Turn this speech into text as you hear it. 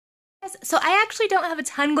So I actually don't have a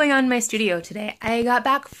ton going on in my studio today. I got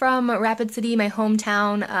back from Rapid City, my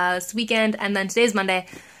hometown, this weekend, and then today's Monday.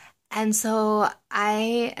 And so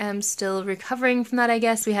I am still recovering from that, I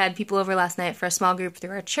guess. We had people over last night for a small group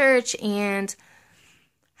through our church, and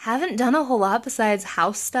haven't done a whole lot besides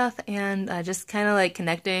house stuff and just kind of like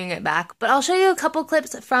connecting it back. But I'll show you a couple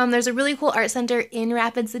clips from, there's a really cool art center in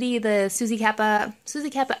Rapid City, the Susie Kappa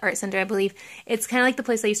Art Center, I believe. It's kind of like the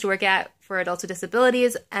place I used to work at for adults with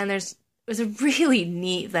disabilities, and it was a really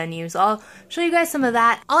neat venue. So I'll show you guys some of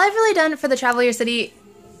that. All I've really done for the Travel Your City,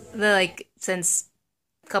 since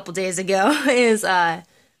a couple days ago, is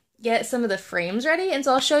get some of the frames ready. And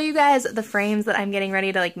so I'll show you guys the frames that I'm getting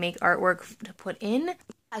ready to like make artwork to put in.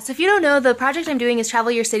 So if you don't know, the project I'm doing is Travel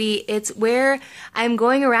Your City. It's where I'm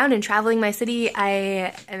going around and traveling my city.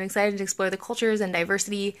 I am excited to explore the cultures and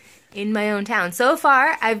diversity in my own town. So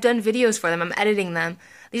far, I've done videos for them. I'm editing them.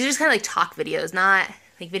 These are just kind of like talk videos, not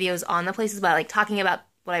like videos on the places, but like talking about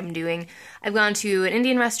what I'm doing. I've gone to an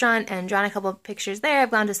Indian restaurant and drawn a couple of pictures there.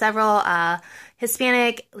 I've gone to several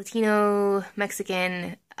Hispanic, Latino,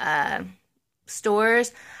 Mexican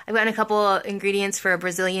stores. I've gotten a couple ingredients for a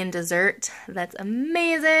Brazilian dessert that's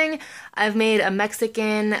amazing. I've made a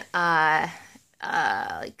Mexican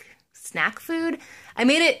like snack food. I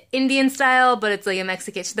made it Indian style, but it's like a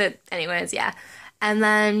Mexican, but anyways, yeah. And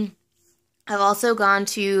then I've also gone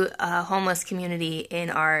to a homeless community in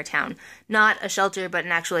our town. Not a shelter, but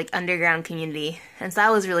an actual like underground community. And so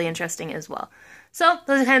that was really interesting as well. So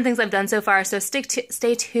those are the kind of things I've done so far. So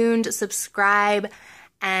stay tuned, subscribe,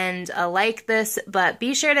 and like this, but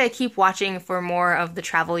be sure to keep watching for more of the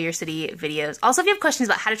Travel Your City videos. Also, if you have questions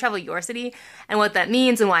about how to travel your city and what that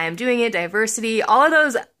means and why I'm doing it, diversity, all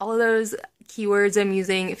of those keywords I'm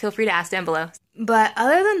using, feel free to ask down below. But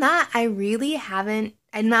other than that,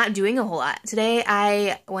 I'm not doing a whole lot. Today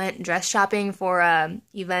I went dress shopping for an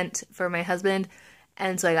event for my husband,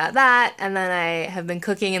 and so I got that, and then I have been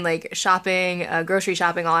cooking and like shopping, grocery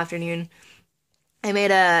shopping all afternoon. I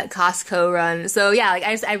made a Costco run. So yeah, like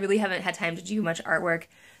I really haven't had time to do much artwork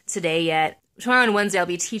today yet. Tomorrow on Wednesday I'll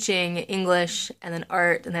be teaching English and then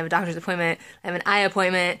art, and I have a doctor's appointment, I have an eye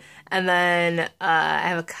appointment, and then I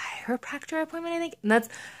have a chiropractor appointment, I think. And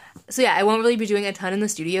so yeah, I won't really be doing a ton in the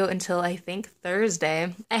studio until I think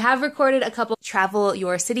Thursday. I have recorded a couple Travel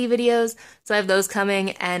Your City videos, so I have those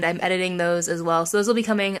coming, and I'm editing those as well. So those will be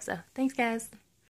coming. So thanks guys.